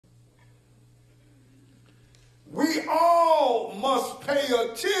must pay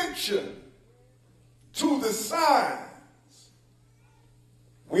attention to the signs.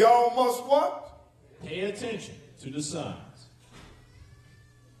 We all must what? Pay attention to the signs.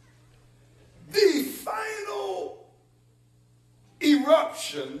 The final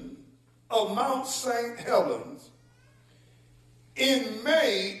eruption of Mount St. Helens in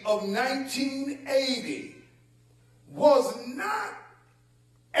May of 1980 was not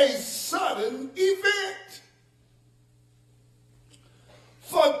a sudden event.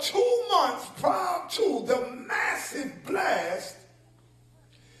 For 2 months prior to the massive blast,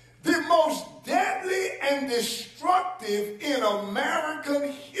 the most deadly and destructive in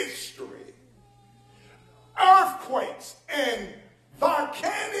American history, earthquakes and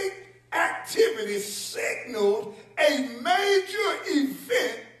volcanic activity signaled a major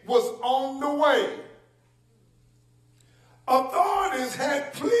event was on the way. Authorities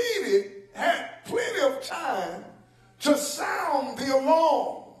had plenty of time to sound the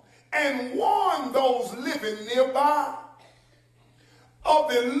alarm and warn those living nearby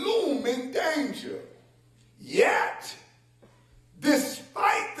of the looming danger. Yet,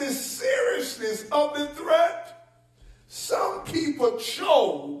 despite the seriousness of the threat, some people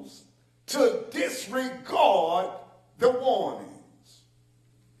chose to disregard the warnings.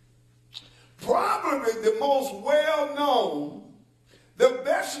 Probably the most well-known, the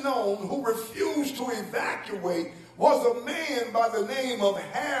best known who refused to evacuate was a man by the name of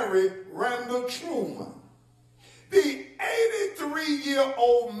Harry Randall Truman. The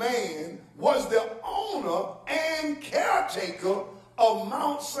 83-year-old man was the owner and caretaker of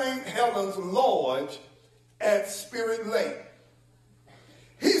Mount St. Helens Lodge at Spirit Lake.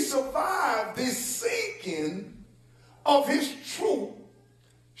 He survived the sinking of his troop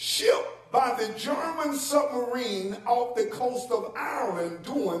ship by the German submarine off the coast of Ireland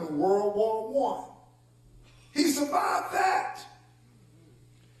during World War I. He survived that.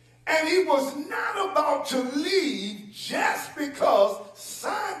 And he was not about to leave just because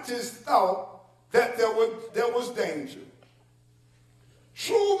scientists thought that there was danger.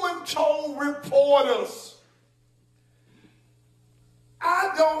 Truman told reporters,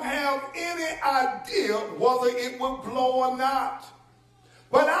 "I don't have any idea whether it will blow or not,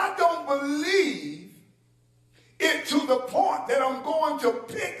 but I don't believe it to the point that I'm going to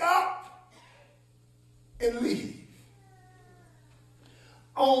pick up and leave."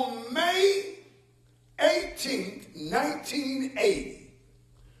 On May 18, 1980,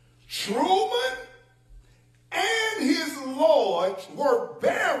 Truman and his lodge were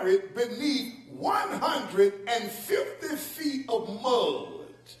buried beneath 150 feet of mud.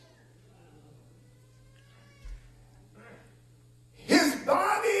 His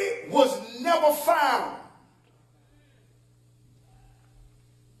body was never found.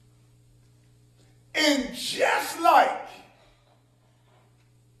 And just like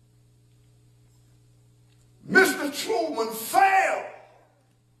Mr. Truman failed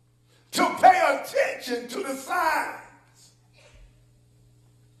to pay attention to the signs,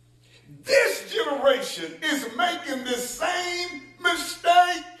 this generation is making the same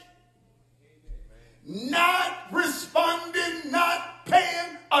mistake. Not responding, not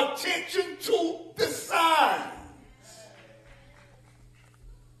paying attention to the signs.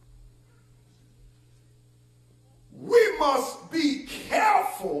 We must be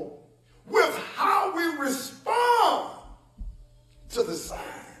careful with how we respond to the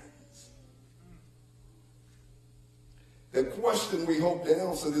signs. The question we hope to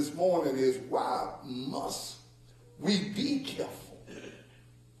answer this morning is, why must we be careful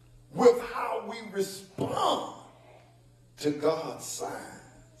with how we respond to God's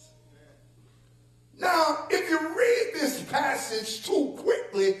signs? Now, if you read this passage too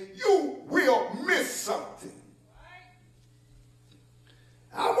quickly, you will miss something.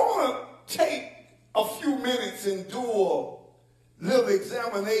 I want to take a few minutes and do a little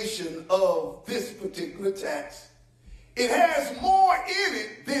examination of this particular text. It has more in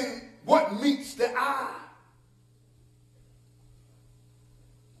it than what meets the eye.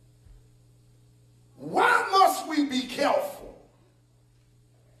 Why must we be careful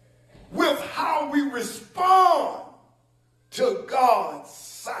with how we respond to God's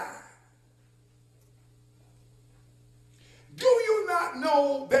sign? Do you not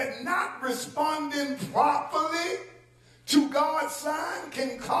know that not responding properly to God's sign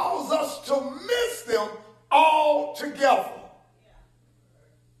can cause us to miss them altogether?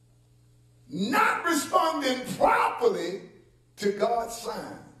 Not responding properly to God's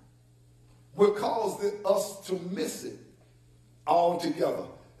sign will cause us to miss it altogether.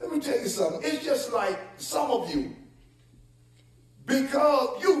 Let me tell you something. It's just like some of you,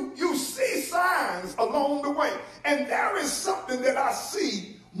 because you see signs along the way, And there is something that I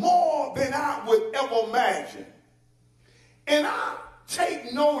see more than I would ever imagine. And I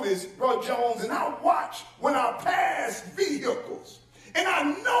take notice, Brother Jones, and I watch when I pass vehicles. And I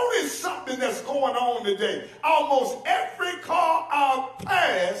notice something that's going on today. Almost every car I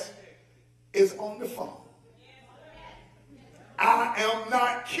pass is on the phone. I am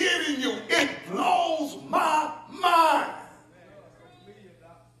not kidding you. It blows my mind.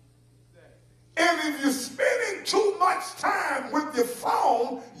 And if you're spending too much time with your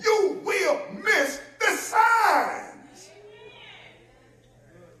phone, you will miss the signs.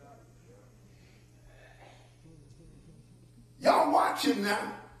 Y'all watching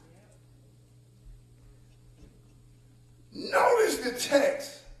now? Notice the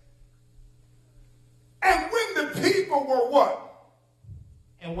text. And when the people were what?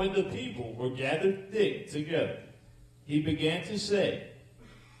 And when the people were gathered thick together, he began to say,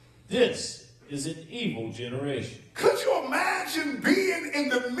 "This is an evil generation." Could you imagine being in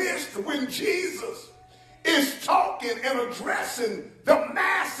the midst when Jesus is talking and addressing the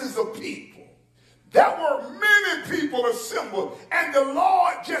masses of people? There were many people assembled, and the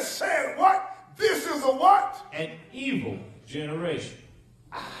Lord just said, what? This is a what? An evil generation.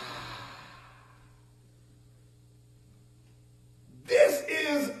 This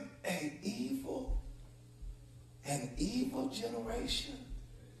is an evil generation.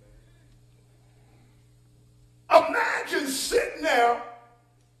 Imagine sitting there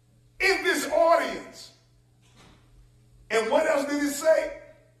in this audience. And what else did it say?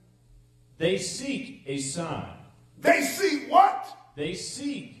 They seek a sign. They seek what? They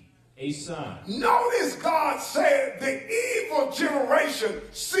seek a sign. Notice God said the evil generation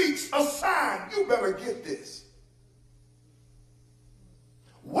seeks a sign. You better get this.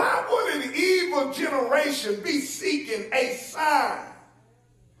 Why would an evil generation be seeking a sign?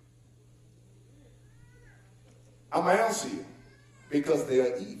 I'm going to answer you. Because they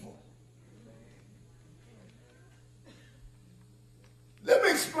are evil. Let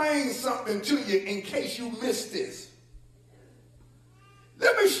me explain something to you in case you missed this.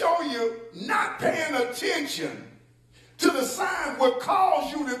 Let me show you not paying attention to the sign will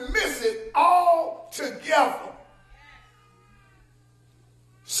cause you to miss it altogether.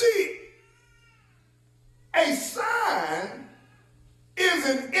 See, a sign is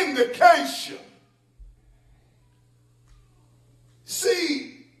an indication. See,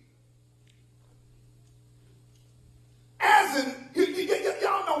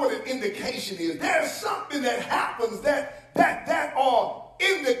 y'all know what an indication is. There's something that happens that are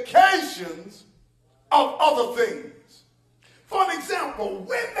indications of other things. For an example,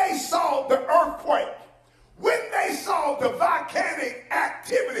 when they saw the earthquake, when they saw the volcanic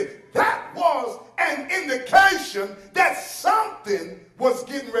activity, that was an indication that something was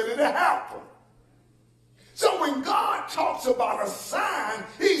getting ready to happen. So when God talks about a sign,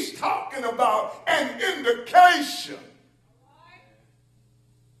 he's talking about an indication.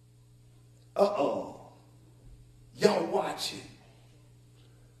 Y'all watching.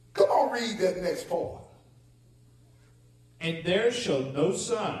 Come on, read that next part. And there shall no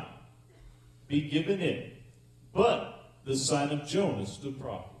sign be given it, but the sign of Jonas the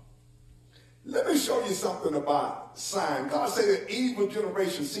prophet. Let me show you something about sign. God said that evil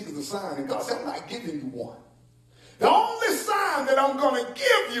generation seeketh a sign, and God said, I'm not giving you one. The only sign that I'm going to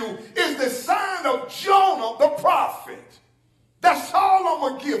give you is the sign of Jonah the prophet. That's all I'm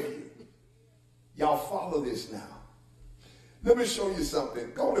going to give you. Y'all follow this now. Let me show you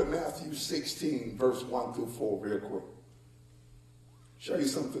something. Go to Matthew 16, verse 1 through 4 real quick. Show you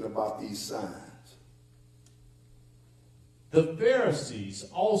something about these signs. The Pharisees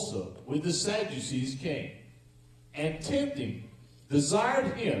also with the Sadducees came, and tempting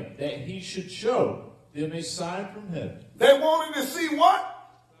desired him that he should show them a sign from heaven. They wanted to see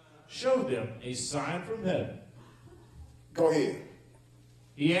what? Show them a sign from heaven. Go ahead.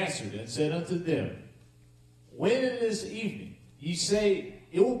 He answered and said unto them, when in this evening ye say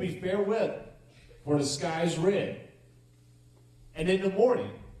it will be fair weather, for the sky is red, and in the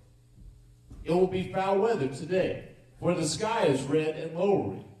morning it will be foul weather today, for the sky is red and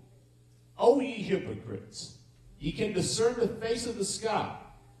lowering. O ye hypocrites, ye can discern the face of the sky,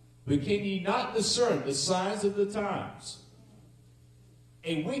 but can ye not discern the signs of the times?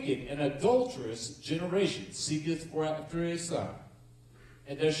 A wicked and adulterous generation seeketh for after a sign,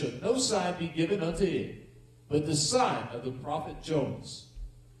 and there shall no sign be given unto it, but the sign of the prophet Jonas.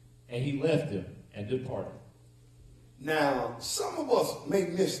 And he left them and departed. Now, some of us may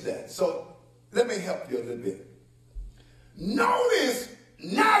miss that, so let me help you a little bit. Notice,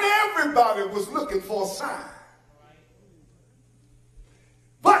 not everybody was looking for a sign.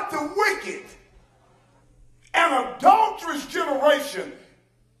 But the wicked and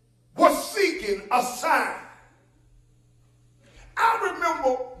a sign. I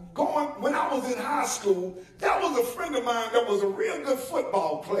remember when I was in high school, there was a friend of mine that was a real good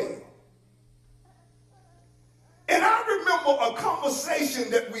football player. And I remember a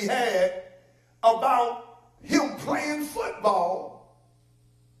conversation that we had about him playing football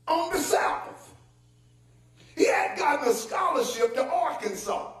on the Sabbath. He had gotten a scholarship to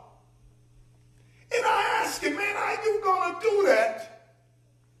Arkansas. And I asked him, man, how you going to do that?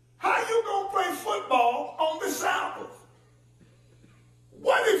 How you going to play football on the Sabbath?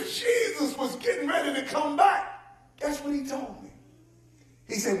 What if Jesus was getting ready to come back? That's what he told me.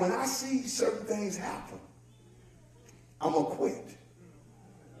 He said, when I see certain things happen, I'm going to quit.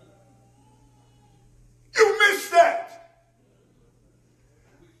 You missed that.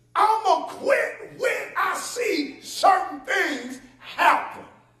 I'm going to quit when I see certain things happen.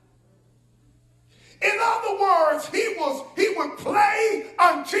 In other words, he would play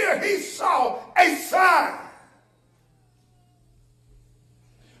until he saw a sign.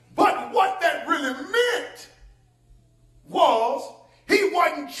 But what that really meant was he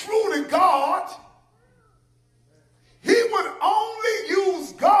wasn't true to God. He would only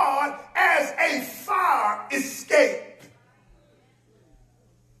use God as a fire escape.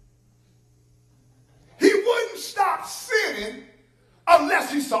 He wouldn't stop sinning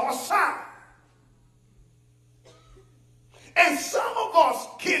unless he saw a sign. And some of us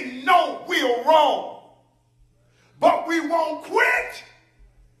can know we're wrong, but we won't quit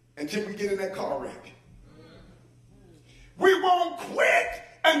until we get in that car wreck. We won't quit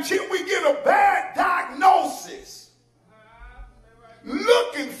until we get a bad diagnosis,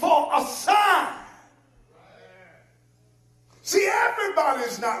 looking for a sign. See,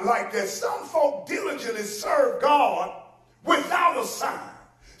 everybody's not like that. Some folk diligently serve God without a sign.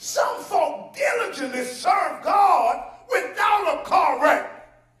 Some folk diligently serve God without a car wreck.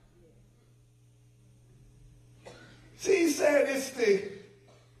 See, he said it's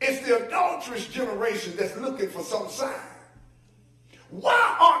the adulterous generation that's looking for some sign.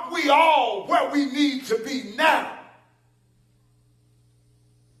 Why aren't we all where we need to be now?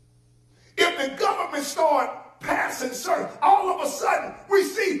 If the government start passing certain, all of a sudden we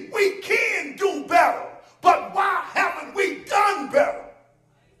see we can do better. But why haven't we done better?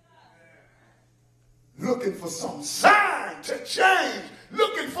 Looking for some sign to change.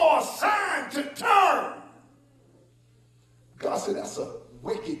 Looking for a sign to turn. God said that's a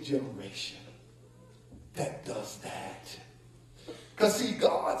wicked generation that does that. Because see,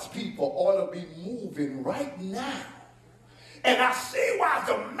 God's people ought to be moving right now. And I see why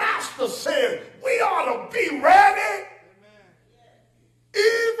the master said we ought to be ready.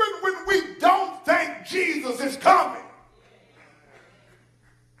 Even when we don't think Jesus is coming.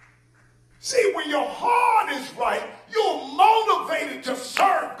 See, when your heart is right, you're motivated to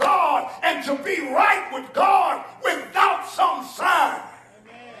serve God and to be right with God without some sign.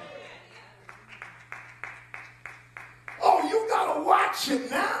 Oh, you got to watch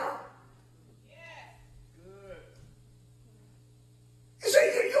it now. You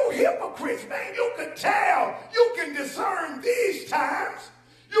see, you hypocrites, man. You can tell. You can discern these times.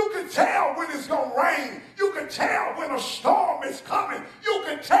 You can tell when it's going to rain. You can tell when a storm is coming. You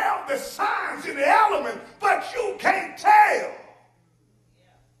can tell the signs in the element, but you can't tell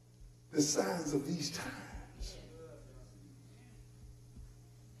the signs of these times.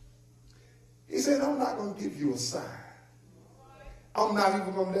 He said, I'm not going to give you a sign. I'm not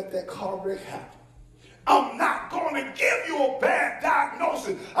even going to let that car wreck happen. I'm not going to give you a bad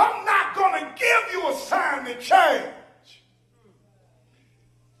diagnosis. I'm not going to give you a sign to change.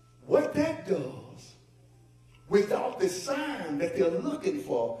 What that does, without the sign that they're looking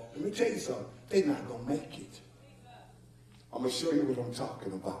for, let me tell you something, they're not going to make it. I'm going to show you what I'm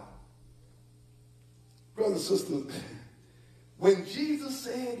talking about. Brothers and sisters, when Jesus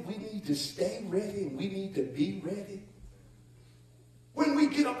said we need to stay ready and we need to be ready, when we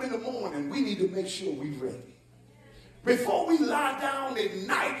get up in the morning, we need to make sure we're ready. Before we lie down at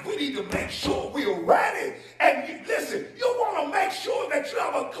night, we need to make sure we're ready. And listen, you want to make sure that you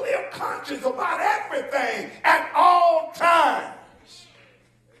have a clear conscience about everything at all times.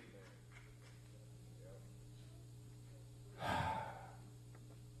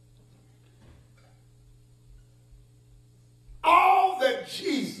 All that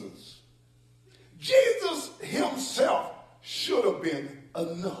Jesus himself should have been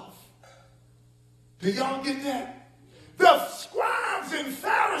enough. Do y'all get that? The scribes and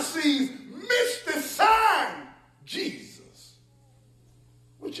Pharisees missed the sign, Jesus.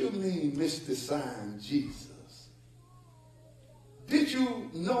 What you mean, missed the sign, Jesus? Did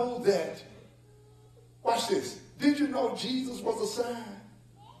you know that? Watch this. Did you know Jesus was a sign?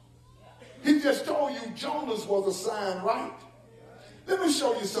 He just told you Jonas was a sign, right? Let me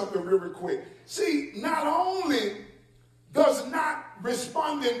show you something really quick. See, not only does not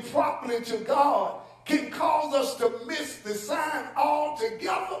responding properly to God can cause us to miss the sign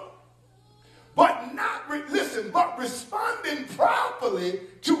altogether, but but responding properly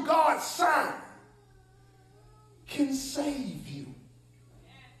to God's sign can save you.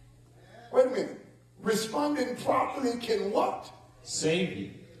 Wait a minute. Responding properly can what? Save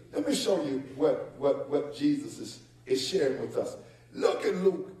you. Let me show you what Jesus is sharing with us. Look at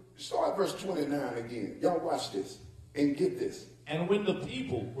Luke. Start verse 29 again. Y'all watch this and get this. And when the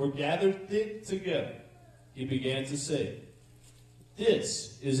people were gathered thick together, he began to say,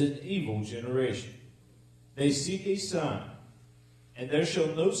 this is an evil generation. They seek a sign, and there shall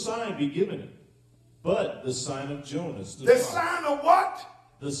no sign be given them, but the sign of Jonas the prophet. Sign of what?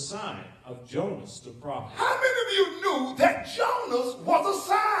 The sign of Jonas the prophet. How many of you knew that Jonas was a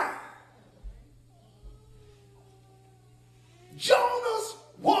sign? Jonas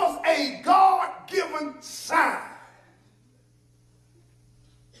was a God-given sign.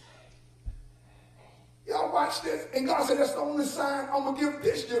 Y'all watch this. And God said, that's the only sign I'm going to give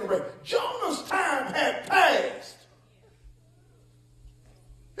this generation. Jonah's time had passed.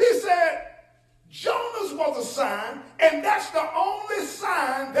 He said, Jonas was a sign, and that's the only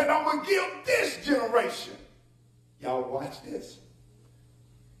sign that I'm going to give this generation. Y'all watch this.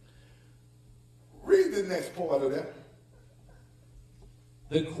 Read the next part of that.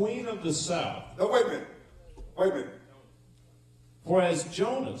 The queen of the south. No, wait a minute. Wait a minute. For as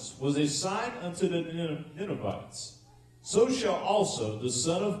Jonas was a sign unto the Ninevites, so shall also the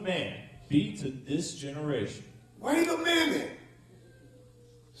Son of Man be to this generation. Wait a minute.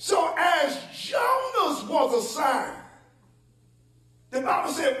 So as Jonas was a sign, the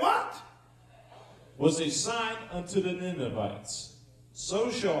Bible said what? Was a sign unto the Ninevites,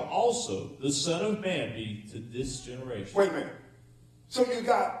 so shall also the Son of Man be to this generation. Wait a minute. So you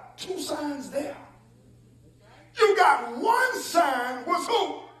got two signs there. You got one sign was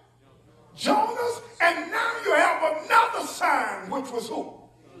who? Jonas. And now you have another sign, which was who?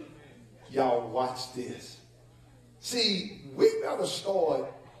 Y'all watch this. See, we better start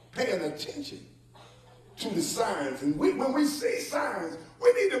paying attention to the signs. And when we see signs,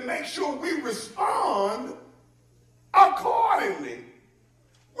 we need to make sure we respond accordingly.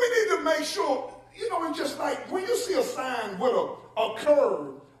 We need to make sure, it's just like when you see a sign with a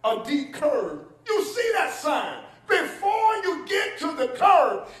curve, a deep curve, you see that sign. Before you get to the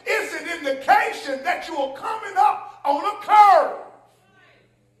curve, it's an indication that you are coming up on a curve.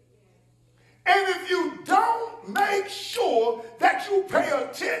 And if you don't make sure that you pay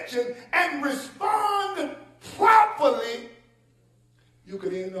attention and respond properly, you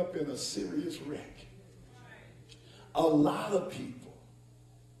could end up in a serious wreck. A lot of people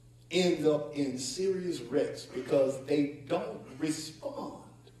end up in serious wrecks because they don't respond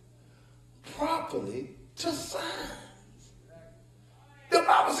properly to signs. The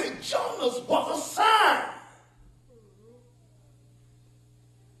Bible said Jonas was a sign.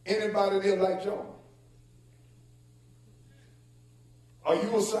 Anybody there like Jonah? Are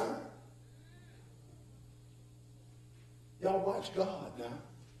you a sign? Y'all watch God now.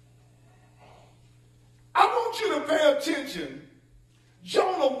 I want you to pay attention.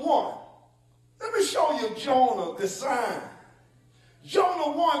 Jonah 1. Let me show you Jonah, the sign.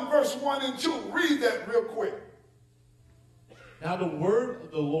 Jonah 1, verse 1 and 2. Read that real quick. Now the word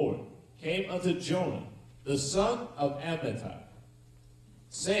of the Lord came unto Jonah, the son of Amittai,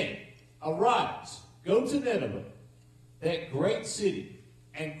 saying, Arise, go to Nineveh, that great city,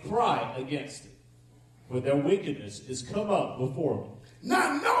 and cry against it, for their wickedness is come up before me.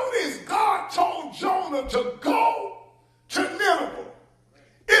 Now notice God told Jonah to go to Nineveh.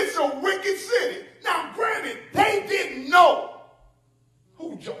 It's a wicked city. Now granted, they didn't know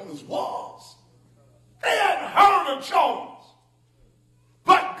who Jonas was. They hadn't heard of Jonas.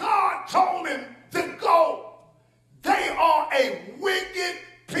 But God told him to go. They are a wicked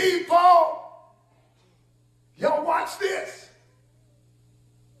people. Y'all watch this.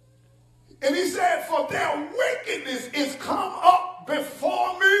 And he said, for their wickedness is come up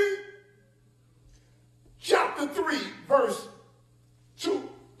before me. Chapter 3, verse 2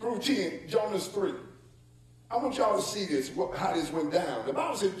 through 10, Jonas 3. I want y'all to see this, how this went down. The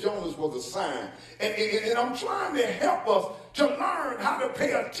Bible says Jonas was a sign. And I'm trying to help us to learn how to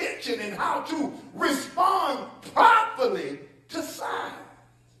pay attention and how to respond properly to signs.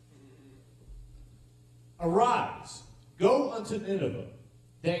 Arise, go unto Nineveh,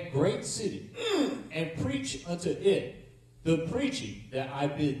 that great city, and preach unto it the preaching that I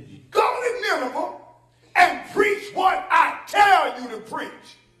bid thee. Go to Nineveh and preach what I tell you to preach.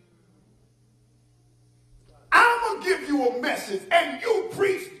 will give you a message and you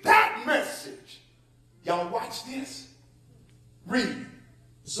preach that message. Y'all watch this. Read.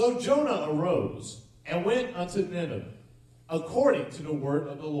 So Jonah arose and went unto Nineveh, according to the word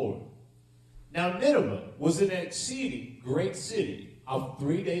of the Lord. Now Nineveh was an exceeding great city of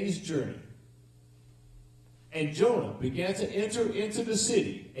 3 days' journey. And Jonah began to enter into the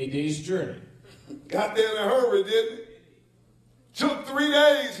city a day's journey. Got there in a hurry, didn't he? Took 3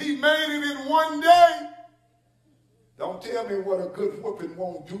 days. He made it in 1 day. Don't tell me what a good whooping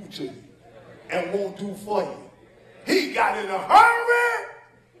won't do to you and won't do for you. He got in a hurry.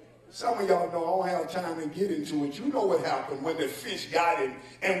 Some of y'all know I don't have time to get into it. You know what happened when the fish got him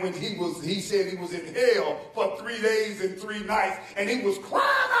and when he said he was in hell for 3 days and 3 nights and he was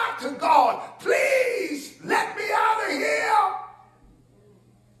crying out to God, please let me out of here.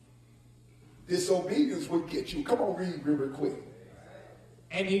 Disobedience would get you. Come on, read real quick.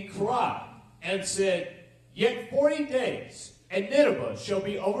 And he cried and said, yet 40 days, and Nineveh shall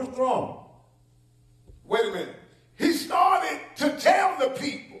be overthrown. Wait a minute. He started to tell the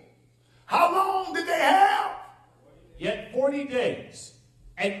people. How long did they have? Yet 40 days,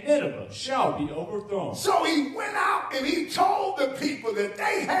 and Nineveh shall be overthrown. So he went out and he told the people that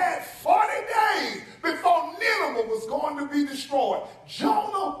they had 40 days before Nineveh was going to be destroyed.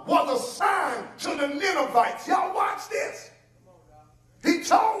 Jonah was a sign to the Ninevites. Y'all watch this. He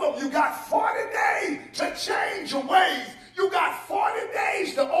told them, you got 40 days to change your ways. You got 40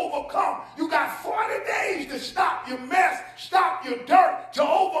 days to overcome. You got 40 days to stop your mess, stop your dirt, to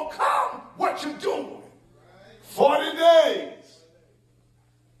overcome what you're doing. 40 days.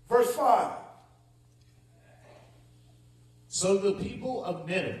 Verse 5. So the people of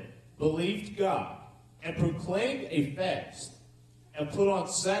Nineveh believed God and proclaimed a fast and put on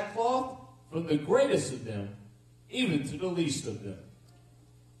sackcloth from the greatest of them even to the least of them.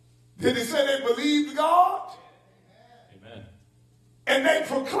 Did he say they believed God? Amen. And they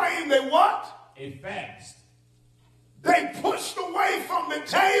proclaimed they what? A fast. They pushed away from the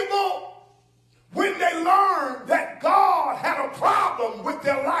table when they learned that God had a problem with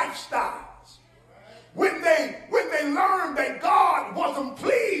their lifestyles. When they learned that God wasn't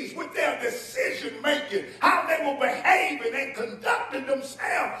pleased with their decision making, how they were behaving and conducting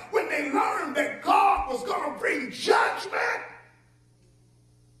themselves, when they learned that God was going to bring judgment,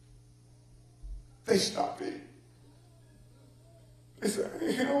 they stopped eating. They said,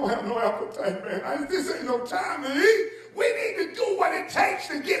 I don't have no appetite, man. This ain't no time to eat. We need to do what it takes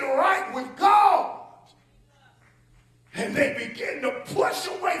to get right with God. And they begin to push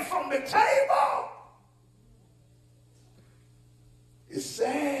away from the table. It's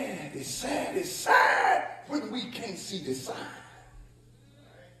sad, it's sad, it's sad when we can't see the sign.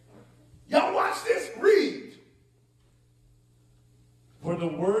 Y'all watch this, read. For the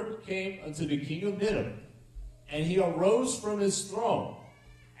word came unto the king of Nineveh, and he arose from his throne,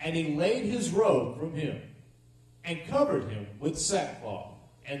 and he laid his robe from him, and covered him with sackcloth,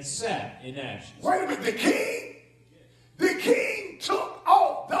 and sat in ashes. Wait a minute, the king took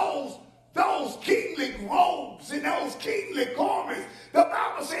off those kingly robes and those kingly garments. The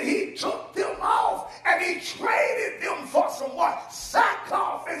Bible said he took them off and he traded them for some what?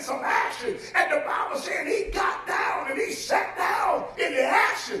 Sackcloth and some ashes. And the Bible said he got down and he sat down in the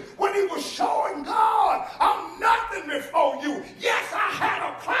ashes when he was showing God, I'm nothing before you. Yes, I had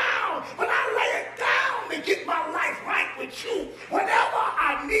a crown, but I lay it down to get my life right with you. Whatever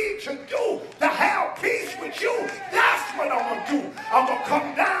I need to do to have peace with you, that's what I'm going to do. I'm going to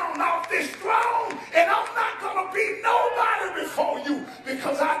come down off this throne and I'm not going to be nobody before you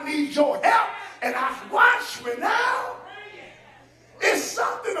because I need your help. And I watch me now. It's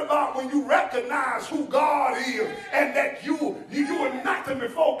something about when you recognize who God is and that you are nothing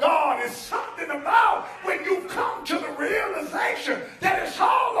before God. It's something about when you come to the realization that it's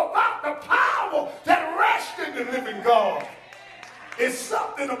all about the power that rests in the living God. It's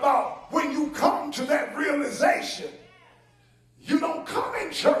something about when you come to that realization. You don't come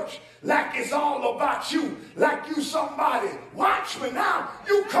in church like it's all about you, like you somebody. Watch me now.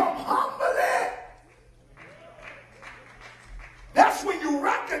 You come humbly. That's when you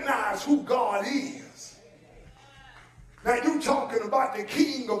recognize who God is. Now you're talking about the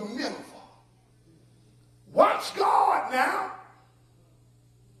king of Nineveh. Watch God now.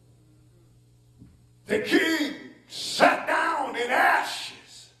 The king sat down in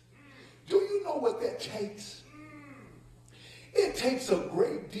ashes. Do you know what that takes? It takes a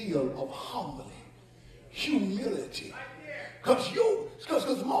great deal of humbling, humility. Because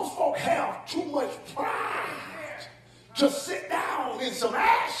most folk have too much pride to sit down in some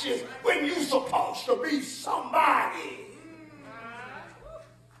ashes when you're supposed to be somebody.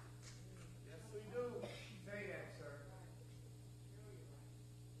 Yes, we do. Say that, sir.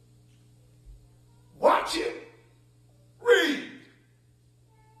 Watch it. Read.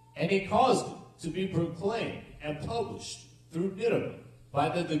 And he caused it to be proclaimed and published through Nineveh by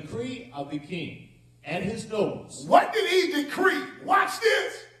the decree of the king and his nobles. What did he decree? Watch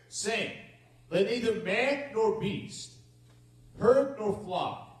this. Saying, let neither man nor beast, herd nor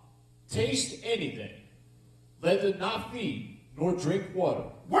flock, taste anything. Let them not feed nor drink water.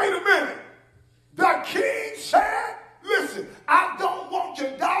 Wait a minute. The king said, listen, I don't want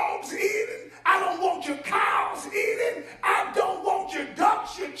your dogs eating. I don't want your cows eating. I don't want your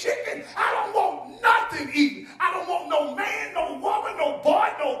ducks, your chicken. I don't want nothing eaten. I don't want no man, no woman, no boy,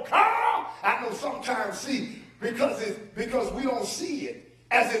 no girl. I know sometimes, see, because we don't see it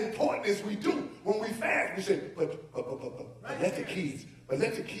as important as we do when we fast. We say, but let the kids, let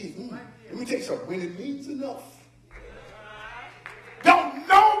me tell you something. When it means enough, don't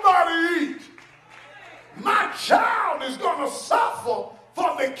nobody eat. My child is going to suffer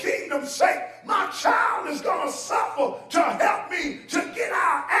for the kingdom's sake. My child is going to suffer to help me to get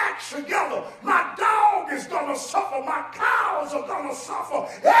our acts together. My dog is going to suffer. My cows are going to suffer.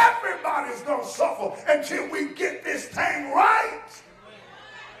 Everybody's going to suffer until we get this thing right.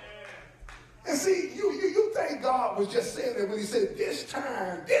 And see, you think God was just saying that when he said this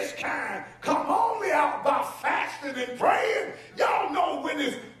kind, come only out by fasting and praying. Y'all know when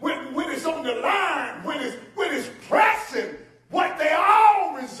it's on the line, when it's pressing, what they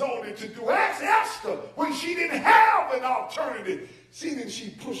all resorted to do. Ask Esther when she didn't have an alternative. See, then she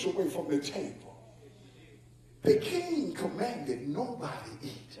pushed away from the table. The king commanded nobody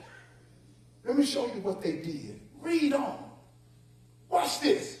eat. Let me show you what they did. Read on. Watch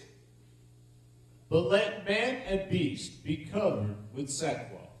this. But let man and beast be covered with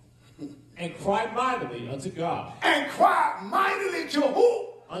sackcloth, and cry mightily unto God. And cry mightily to who?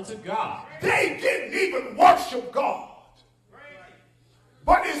 Unto God. They didn't even worship God.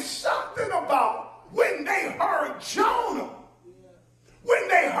 But it's something about when they heard Jonah, when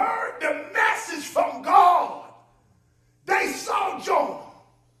they heard the message from God, they saw Jonah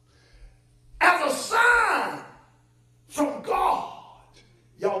as a sign from God.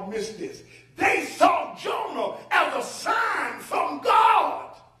 Y'all missed this. They saw Jonah as a sign from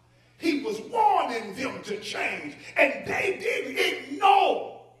God. He was warning them to change, and they didn't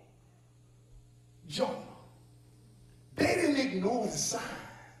ignore Jonah. They didn't ignore the sign.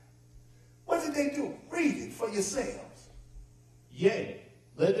 What did they do? Read it for yourselves. Yea,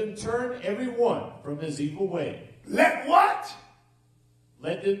 let them turn every one from his evil way. Let what?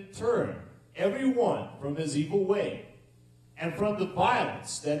 Let them turn every one from his evil way, and from the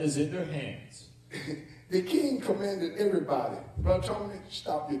violence that is in their hands. The king commanded everybody, Brother Tony,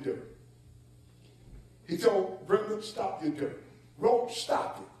 stop your dirt. He told Brenda, stop your dirt. Rose,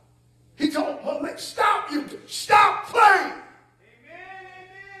 stop it. He told Malik, stop your dirt. Stop playing.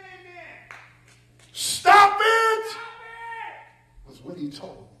 Stop it! Was what he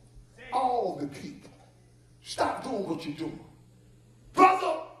told all the people. Stop doing what you're doing.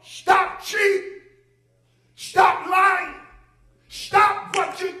 Brother, stop cheating. Stop lying. Stop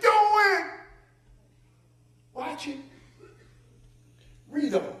what you're doing. Watch it.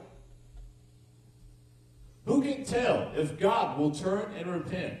 Read on. Who can tell if God will turn and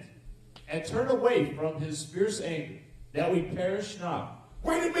repent, and turn away from his fierce anger, that we perish not?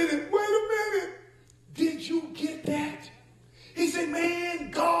 Wait a minute. Did you get that? He said,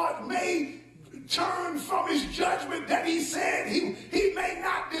 man, God may turn from his judgment that he said he may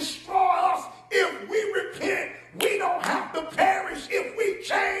not destroy us if we repent. We don't have to perish if we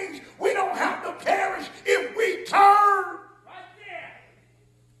change. We don't have to perish if we turn. Right there.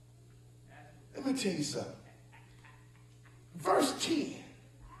 Let me tell you something. Verse 10.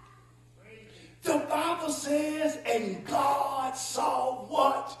 The Bible says, and God saw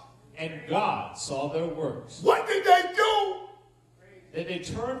what? And God saw their works. What did they do? That they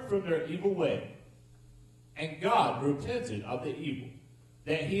turned from their evil way. And God repented of the evil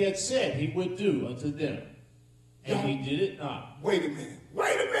that he had said he would do unto them. And he did it not. Wait a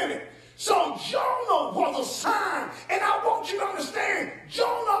minute. So Jonah was a sign. And I want you to understand,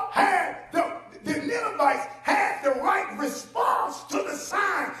 Jonah had, the Ninevites had the right response to the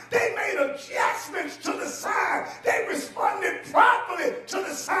sign. They made adjustments to the sign. They responded properly to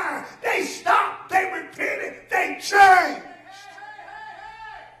the sign. They stopped. They repented. They changed.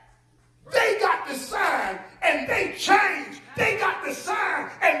 They got the sign and they changed. They got the sign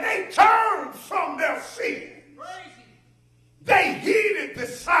and they turned from their sin. They heeded the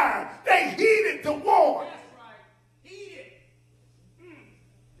sign. They heeded the warning. That's right. Heed it.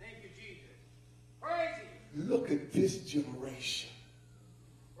 Thank you, Jesus. Praise him. Look at this generation.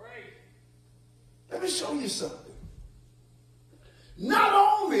 Praise him. Let me show you something. Not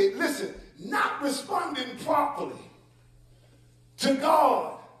only not responding properly to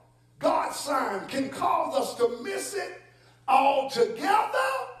God's sign can cause us to miss it altogether.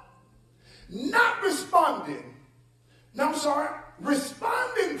 Not responding,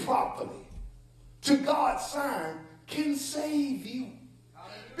 responding properly to God's sign can save you.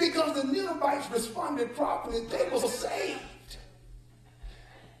 Because the Ninevites responded properly, they were saved.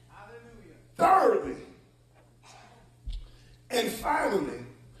 Thirdly, and finally,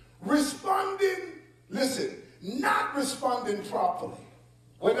 not responding properly.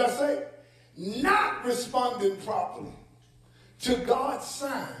 What did I say? Not responding properly to God's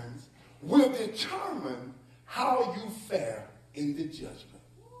signs will determine how you fare in the judgment.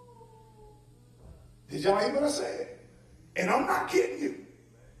 Did y'all hear what I said? And I'm not kidding you.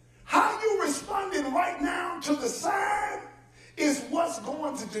 How you responding right now to the sign is what's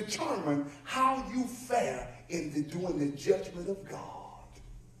going to determine how you fare in doing the judgment of God.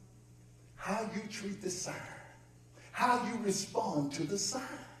 How you treat the sign. How you respond to the sign.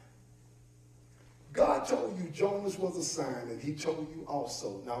 God told you Jonas was a sign, and he told you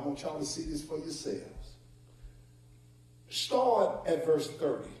also. Now I want y'all to see this for yourselves. Start at verse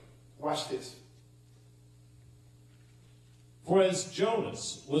 30. Watch this. For as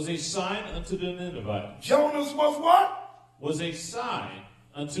Jonas was a sign unto the Ninevites. Jonas was what? Was a sign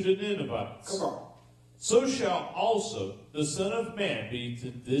unto the Ninevites. Come on. So shall also the Son of Man be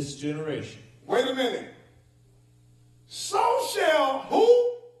to this generation. Wait a minute. So shall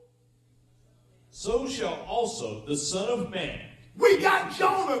who? So shall also the Son of Man. We got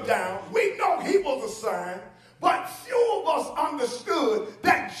Jonah down. We know he was a sign. But few of us understood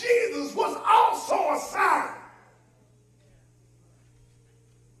that Jesus was also a sign.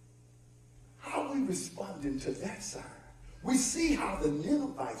 How are we responding to that sign? We see how the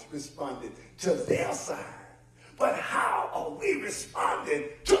Ninevites responded to their sign. But how are we responding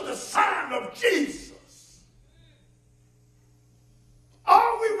to the sign of Jesus?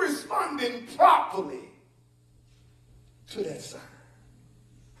 Are we responding properly to that sign?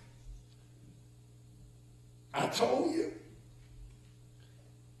 I told you,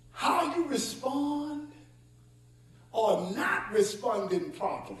 how you respond or not responding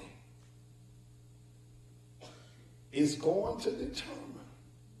properly is going to determine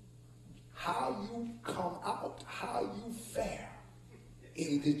how you come out, how you fare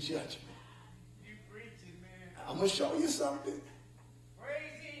in the judgment. You preaching, man. I'm going to show you something.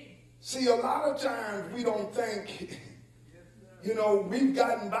 Crazy. See, a lot of times we don't think, we've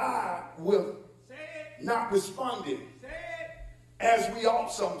gotten by with Say it. not responding Say it. as we ought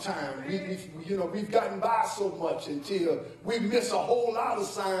sometimes. We've gotten by so much until we miss a whole lot of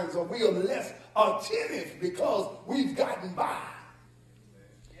signs, or we are less attentive because we've gotten by.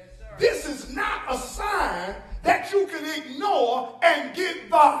 Yes, sir. This is not a sign that you can ignore and get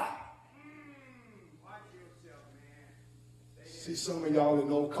by. Watch yourself, man. See, some of y'all in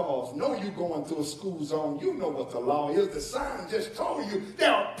no cars know you going through a school zone. You know what the law is. The sign just told you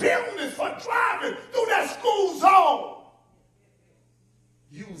there are penalties for driving through that school zone.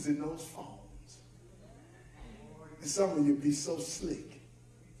 Using those phones. And some of you be so slick.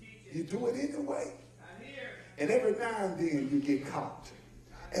 You do it anyway. And every now and then you get caught.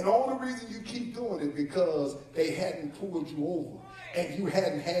 And the only reason you keep doing it because they hadn't pulled you over and you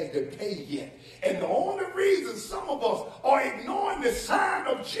hadn't had to pay yet. And the only reason some of us are ignoring the sign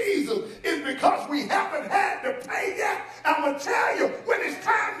of Jesus is because we haven't had to pay yet. I'm going to tell you, when it's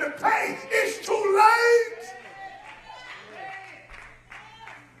time to pay, it's too late.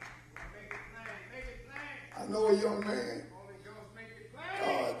 I know a young man.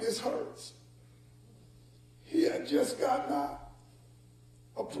 God, this hurts. He had just gotten out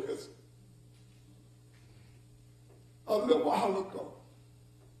of prison a little while ago.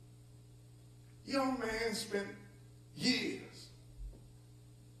 Young man spent years.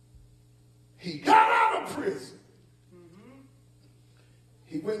 He got out of prison.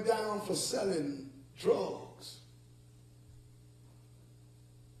 He went down for selling drugs.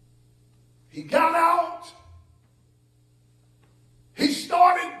 He got out. He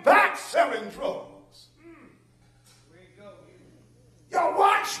started back selling drugs. Y'all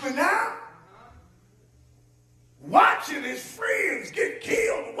watch me now. Watching his friends get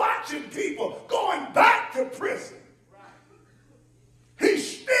killed. Watching people going back to prison. He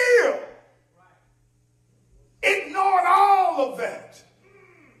still ignored all of that.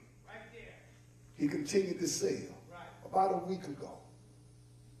 He continued to sell about a week ago.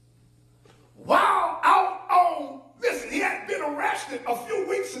 While out on, listen, he had been arrested a few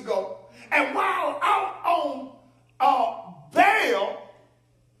weeks ago, and while out on bail,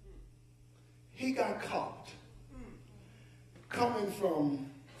 he got caught coming from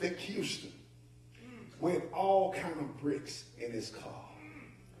think Houston, with all kind of bricks in his car.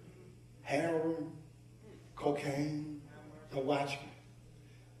 Heroin, cocaine, the watchman.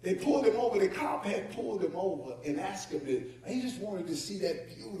 They pulled him over. The cop had pulled him over and asked him to, he just wanted to see that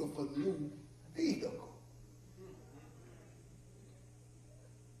beautiful new vehicle.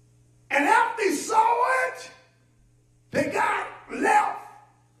 And after he saw it, the guy left.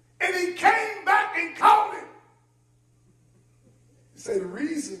 And he came back and called him. He said, the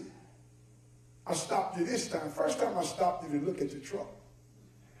reason I stopped you this time, first time I stopped you to look at your truck.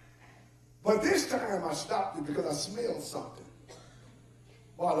 But this time I stopped you because I smelled something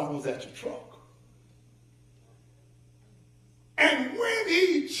while I was at your truck. And when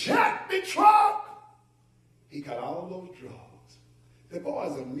he checked the truck, he got all those drugs. The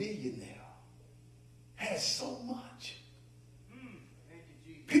boy's a millionaire. Has so much.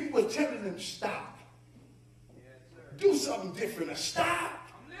 People were telling him, stop. Yes, sir. Do something different. Stop.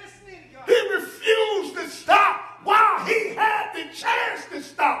 I'm listening, God. He refused to stop while he had the chance to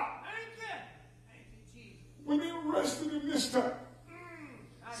stop. Thank you. Thank you, Jesus. When they arrested him this time,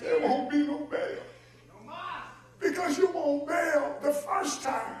 I there hear won't be no bail. no more. Because you won't bail the first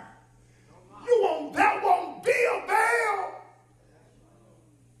time. There won't be a bail.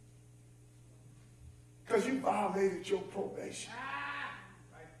 Because you violated your probation.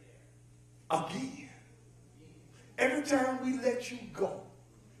 Right there. Again. Every time we let you go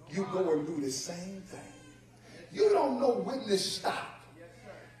and do the same thing. You don't know when to stop. Yes,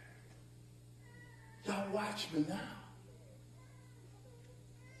 sir. Y'all watch me now.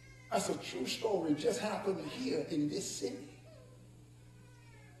 That's a true story. It just happened here in this city.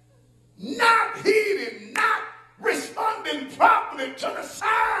 Not heeding, not responding properly to the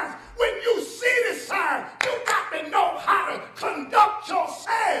signs. When you see the sign, you got to know how to conduct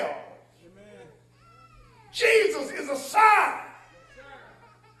yourself. Amen. Jesus is a sign. Yes, sir.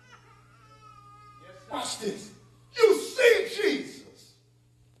 Yes, sir. Watch this. You see Jesus.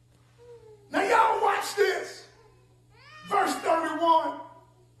 Now y'all watch this. Verse 31.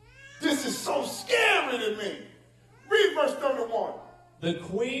 This is so scary to me. Read verse 31. The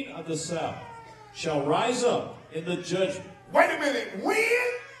queen of the south shall rise up in the judgment. Wait a minute. When?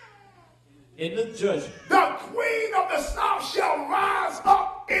 In the judgment. The queen of the south shall rise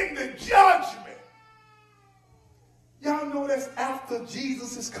up in the judgment. Y'all know that's after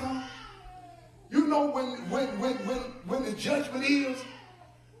Jesus is come. You know when the judgment is?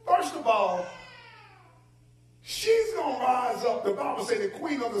 First of all, she's going to rise up. The Bible says the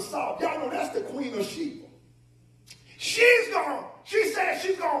queen of the south. Y'all know that's the queen of Sheba.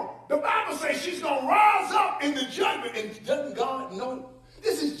 The Bible says she's going to rise up in the judgment. And doesn't God know?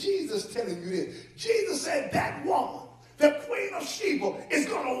 This is Jesus telling you this. Jesus said that woman, the queen of Sheba, is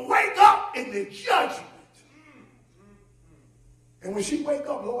going to wake up in the judgment. And when she wake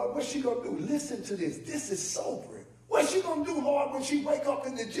up, Lord, what's she going to do? Listen to this. This is sobering. What's she going to do, Lord, when she wake up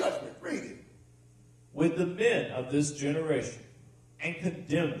in the judgment? Read it. With the men of this generation, and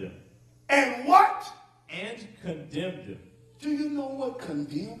condemn them. And what? And condemn them. Do you know what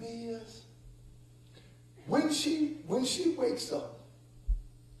condemn is? When she wakes up,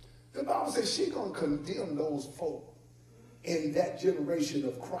 the Bible says she's going to condemn those folk in that generation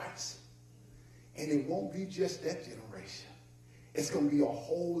of Christ. And it won't be just that generation. It's going to be a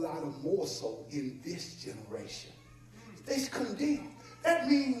whole lot of more so in this generation. They condemn. That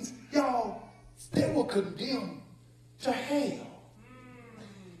means, y'all, they were condemned to hell.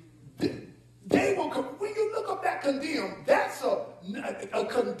 They will, when you look up that condemn, that's a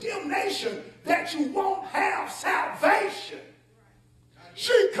condemnation that you won't have salvation.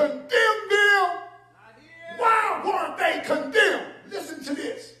 She condemned them. Why weren't they condemned? Listen to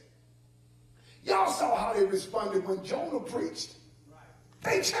this. Y'all saw how they responded when Jonah preached.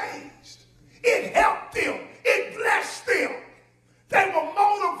 They changed. It helped them. It blessed them. They were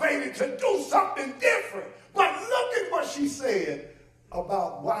motivated to do something different. But look at what she said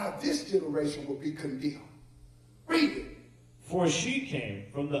about why this generation will be condemned. Read it. For she came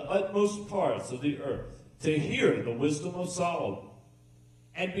from the utmost parts of the earth to hear the wisdom of Solomon.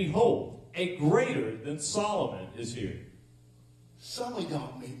 And behold, a greater than Solomon is here. Some of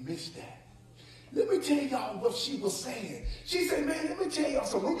y'all may miss that. Let me tell y'all what she was saying. She said, man, let me tell y'all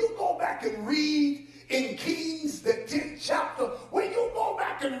something. When you go back and read in Kings, the 10th chapter, when you go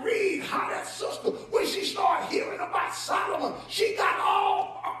back and read how that sister, when she started hearing about Solomon, she got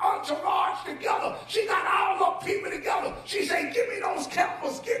all entourage together. She got all the people together. She said, give me those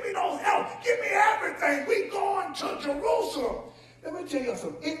camels, give me those elves, give me everything. We going to Jerusalem. Let me tell you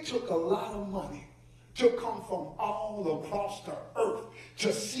something. It took a lot of money to come from all across the earth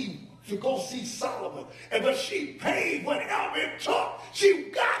to see to go see Solomon. But she paid whatever it took.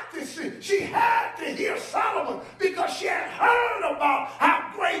 She got this. She had to hear Solomon because she had heard about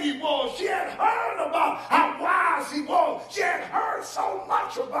how great he was. She had heard about how wise he was. She had heard so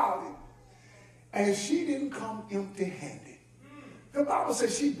much about him. And she didn't come empty-handed. The Bible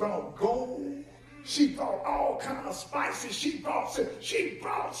says she brought gold. She brought all kinds of spices. She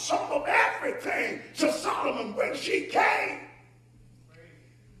brought some of everything to Solomon when she came.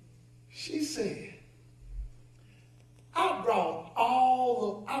 She said, I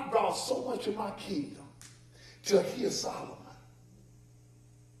brought so much of my kingdom to hear Solomon.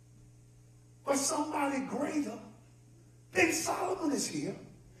 But somebody greater than Solomon is here.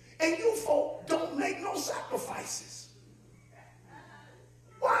 And you folk don't make no sacrifices.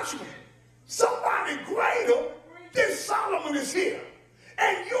 Watch me. Somebody greater than Solomon is here.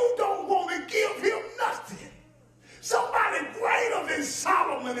 And you don't want to give him nothing. Somebody greater than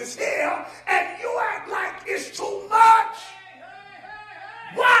Solomon is here. And you act like it's too much.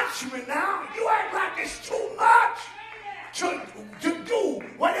 Watch me now. You act like it's too much to do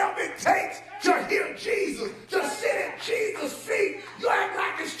whatever it takes to hear Jesus, to sit at Jesus' feet. You act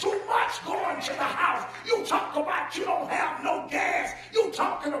like it's too much going to the house. You talk about you don't have no gas. You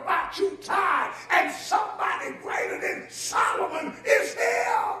talking about you tired. And somebody greater than Solomon is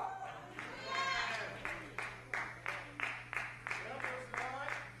here.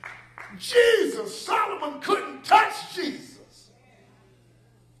 Jesus, Solomon couldn't touch Jesus.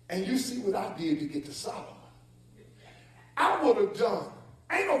 And you see what I did to get to Solomon. I would have done,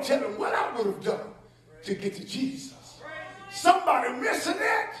 ain't no telling what I would have done to get to Jesus. Somebody missing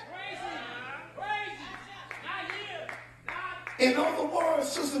it. In other words,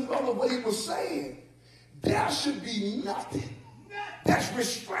 Sister Brother, what he was saying, there should be nothing that's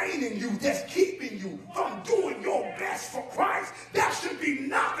restraining you, that's keeping you from doing your best for Christ. There should be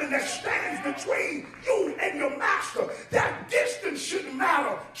nothing that stands between you and your master. That distance shouldn't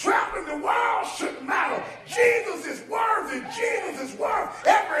matter. Traveling the world shouldn't matter. Jesus is worthy. Jesus is worth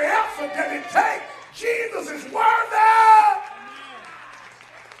every effort that it takes. Jesus is worthy.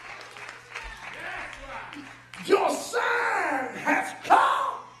 Your sign has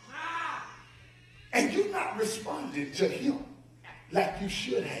come. And you're not responding to him like you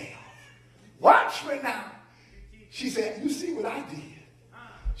should have. Watch me now. She said, you see what I did?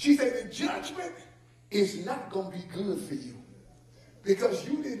 She said, the judgment is not going to be good for you because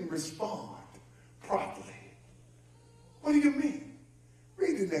you didn't respond properly. What do you mean?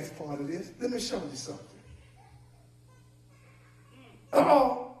 Read the next part of this. Let me show you something.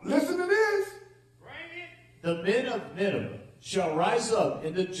 Listen to this. The men of Nineveh shall rise up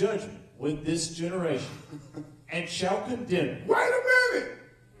in the judgment with this generation and shall condemn it. Wait a minute.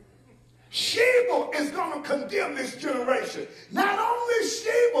 Sheba is going to condemn this generation. Not only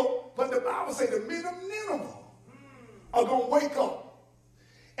Sheba, but the Bible says the men of Nineveh are going to wake up.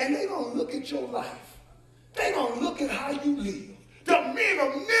 And they're going to look at your life. They're going to look at how you live. The men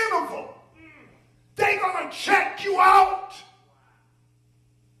of Nineveh, they're going to check you out.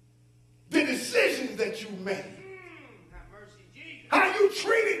 The decisions that you made. How you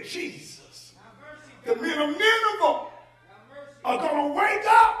treated Jesus. The men of Nineveh are going to wake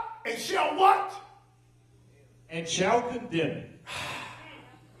up and shall what? And shall condemn it.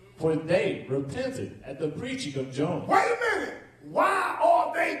 For they repented at the preaching of Jonah. Wait a minute. Why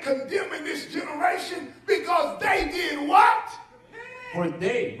are they condemning this generation? Because they did what? For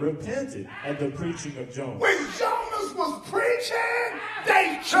they repented at the preaching of Jonah. When Jonas was preaching,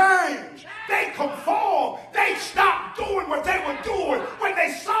 they changed. They conformed. They stopped doing what they were doing. When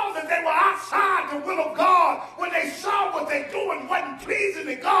they saw that they were outside the will of God, when they saw what they doing wasn't pleasing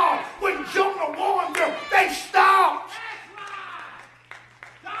to God, when Jonah warned them, they stopped.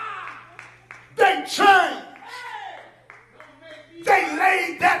 They changed. They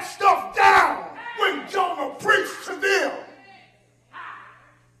laid that stuff down when Jonah preached to them.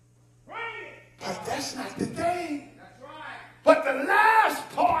 But that's not the thing. But the last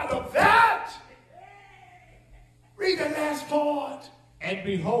part of that, read the last part. And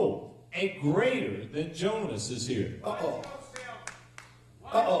behold, a greater than Jonas is here.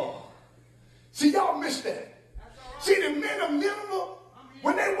 See, y'all missed that. See, the men of Nineveh,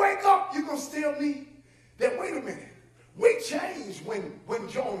 when they wake up, you're going to tell me that, wait a minute, we changed when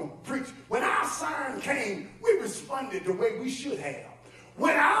Jonah preached. When our sign came, we responded the way we should have.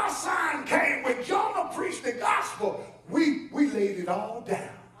 When our sign came, when Jonah preached the gospel, we laid it all down.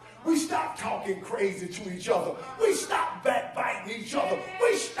 We stopped talking crazy to each other. We stopped backbiting each other.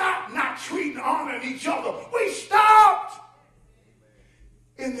 We stopped not honoring each other. We stopped.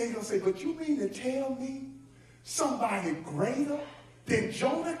 And they're going to say, but you mean to tell me somebody greater then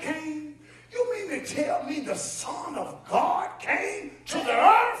Jonah came? You mean to tell me the Son of God came to the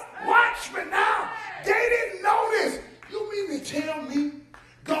earth? Watch me now. They didn't know this. You mean to tell me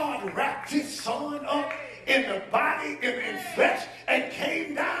God wrapped his Son up in the body, in flesh, and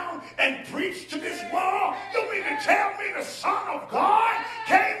came down and preached to this world? You mean to tell me the Son of God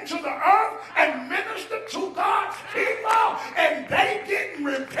came to the earth and ministered to God's people and they didn't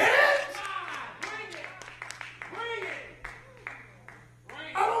repent?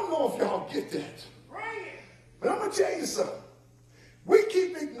 I don't know if y'all get that. But I'm going to tell you something. We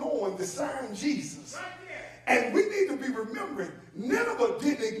keep ignoring the sign Jesus. And we need to be remembering Nineveh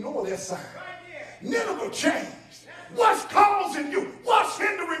didn't ignore their sign. Nineveh changed. What's causing you? What's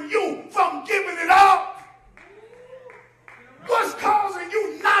hindering you from giving it up? What's causing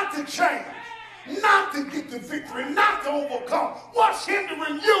you not to change? Not to get the victory, not to overcome? What's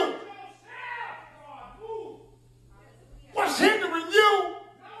hindering you? What's hindering you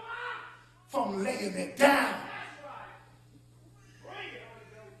from laying it down?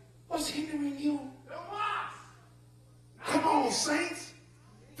 What's hindering you? Come on, saints.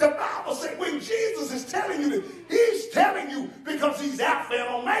 The Bible says when Jesus is telling you this, he's telling you because he's Alpha and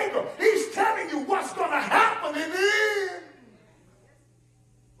Omega. He's telling you what's going to happen in the end.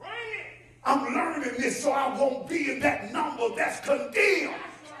 I'm learning this so I won't be in that number that's condemned.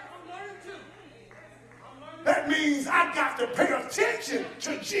 That means I got to pay attention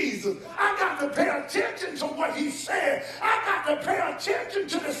to Jesus. I got to pay attention to what he said. I got to pay attention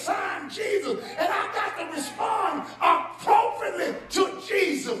to the sign Jesus. And I got to respond appropriately to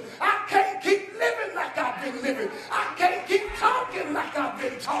Jesus. I can't keep living like I've been living. I can't keep talking like I've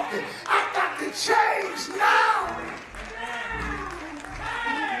been talking. I got to change now.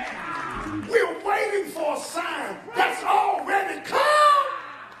 We're waiting for a sign that's already come.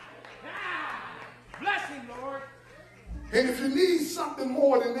 Bless him, Lord. And if you need something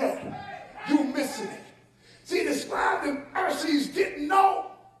more than that, you're missing it. See, the scribes and Pharisees didn't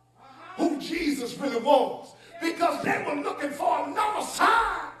know who Jesus really was because they were looking for another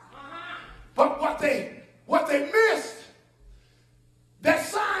sign. But what they missed, that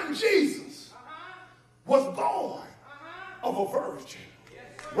sign Jesus was born of a virgin.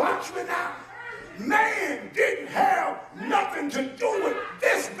 Watch me now. Man didn't have nothing to do with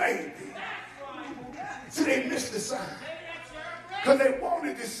this baby. See, they missed the sign because they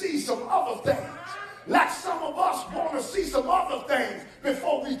wanted to see some other things. Like some of us want to see some other things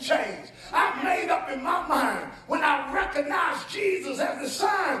before we change. I made up in my mind when I recognized Jesus as the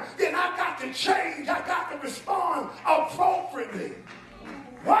sign, then I got to change. I got to respond appropriately.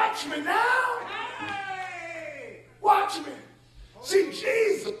 Watch me now. Watch me. See,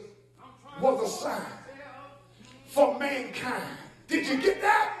 Jesus was a sign for mankind. Did you get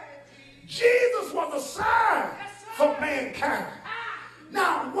that? Jesus was a sign for mankind.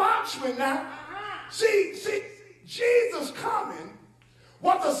 Now, watch me now. See, Jesus coming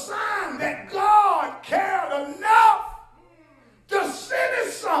was a sign that God cared enough to send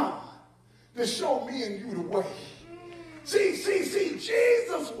his son to show me and you the way. See,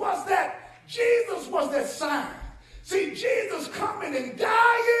 Jesus was that sign. See, Jesus coming and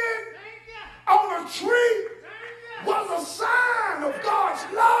dying on a tree was a sign of God's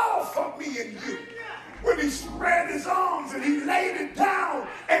love for me and you. When he spread his arms and he laid it down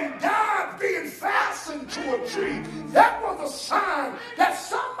and died being fastened to a tree, that was a sign that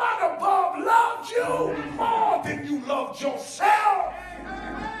somebody above loved you more than you loved yourself.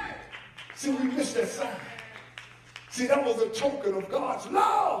 See, we missed that sign. See, that was a token of God's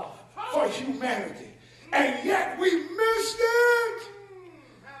love for humanity. And yet we missed it.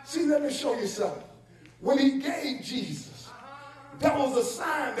 See, let me show you something. When he gave Jesus, that was a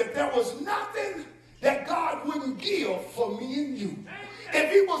sign that there was nothing that God wouldn't give for me and you.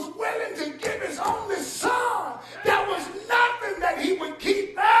 If he was willing to give his only son, there was nothing that he would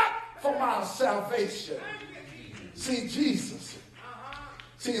keep back from our salvation. See, Jesus.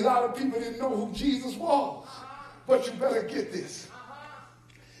 See, a lot of people didn't know who Jesus was, but you better get this.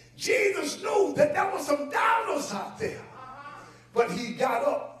 Jesus knew that there were some doubters out there, but he got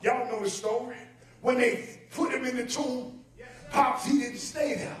up. Y'all know the story. When they put him in the tomb, Pops, he didn't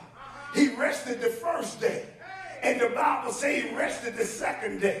stay there. He rested the first day. And the Bible says he rested the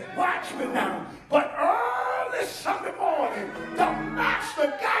second day. Watch me now. But early Sunday morning, the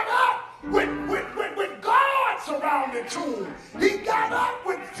master got up with guards around the tomb. He got up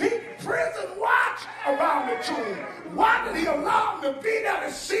with prison watch around the tomb. Why did he allow them to be there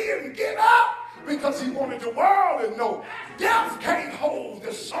to see him get up? Because he wanted the world to know death can't hold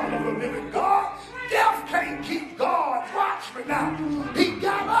the Son of the living God. Death can't keep God. Watch me now. He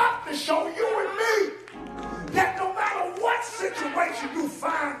got up to show you and me that no matter what situation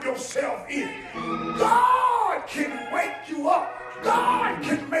in. God can wake you up. God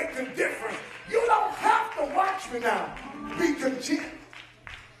can make the difference. You don't have to, watch me now, be content.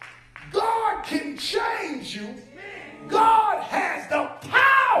 God can change you. God has the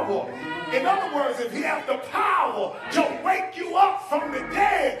power. In other words, if he has the power to wake you up from the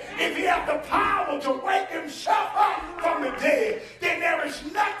dead, if he has the power to wake himself up from the dead, then there is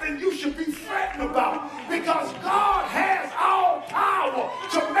nothing you should be fretting about, because God has all power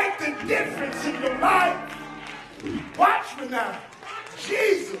to make the difference in your life. Watch me now.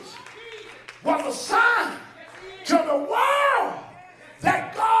 Jesus was a sign to the world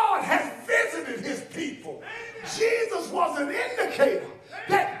that God has visited his people. Jesus was an indicator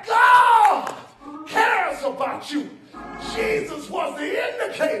that God cares about you. Jesus was the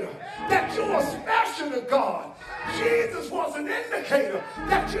indicator that you are special to God. Jesus was an indicator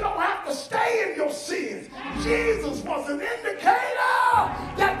that you don't have to stay in your sins. Jesus was an indicator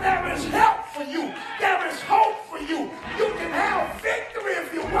that there is help for you. There is hope for you. You can have victory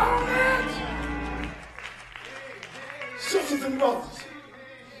if you want it. Sisters and brothers,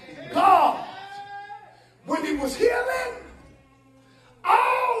 God, when he was healing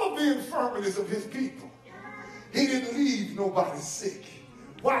all of the infirmities of his people, he didn't leave nobody sick.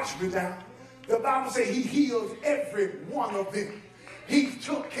 Watch me now. The Bible says he healed every one of them. He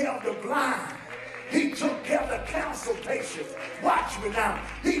took care of the blind. He took care of the cancer patients. Watch me now.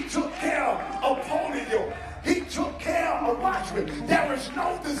 He took care of polio. He took care of, watch me, there is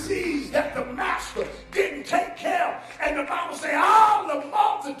no disease that the master didn't take care of. And the Bible says all the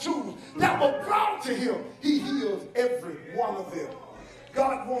multitudes that were brought to him, he healed every one of them.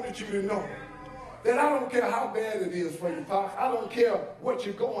 God wanted you to know that I don't care how bad it is for you, Pop. I don't care what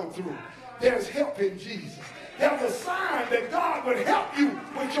you're going through. There's help in Jesus. There's a sign that God would help you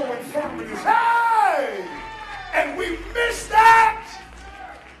with your infirmities. Hey! And we miss that.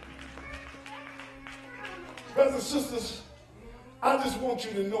 Brothers and sisters, I just want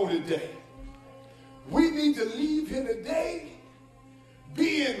you to know today, we need to leave here today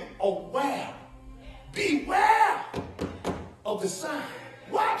being aware. Beware of the sign.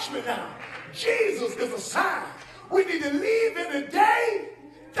 Watch me now. Jesus is a sign. We need to leave here today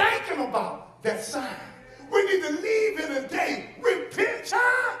thinking about that sign. We need to leave here today repenting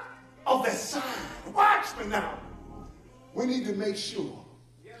of that sign. Watch me now. We need to make sure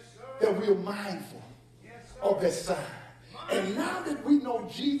that we're mindful of that sign. And now that we know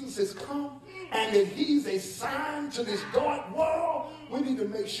Jesus has come and that he's a sign to this dark world, we need to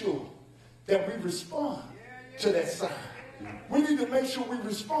make sure that we respond to that sign. We need to make sure we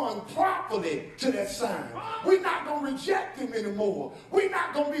respond properly to that sign. We're not going to reject him anymore. We're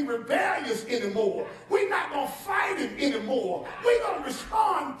not going to be rebellious anymore. We're not going to fight him anymore. We're going to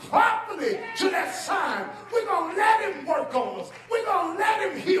respond properly to that sign. We're going to let him work on us. We're going to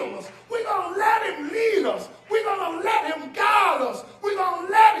let him heal us. We're going to let him lead us. We're going to let him guide us. We're going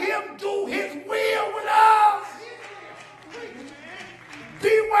to let him do his will with us.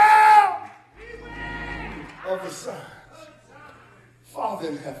 Beware of the sign. Father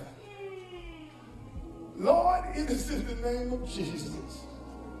in heaven, Lord, it is in the name of Jesus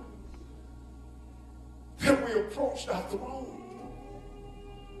that we approach our throne.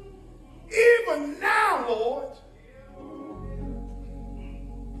 Even now, Lord,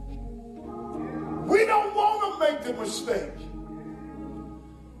 we don't want to make the mistake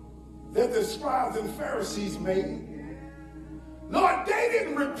that the scribes and Pharisees made. Lord, they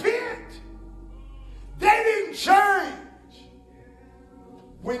didn't repent. They didn't change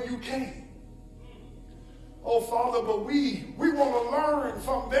when you came. Oh, Father, but we want to learn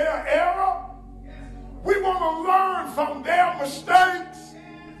from their error. We want to learn from their mistakes.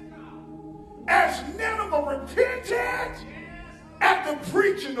 As Nineveh repented at the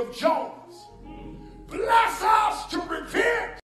preaching of Jonah,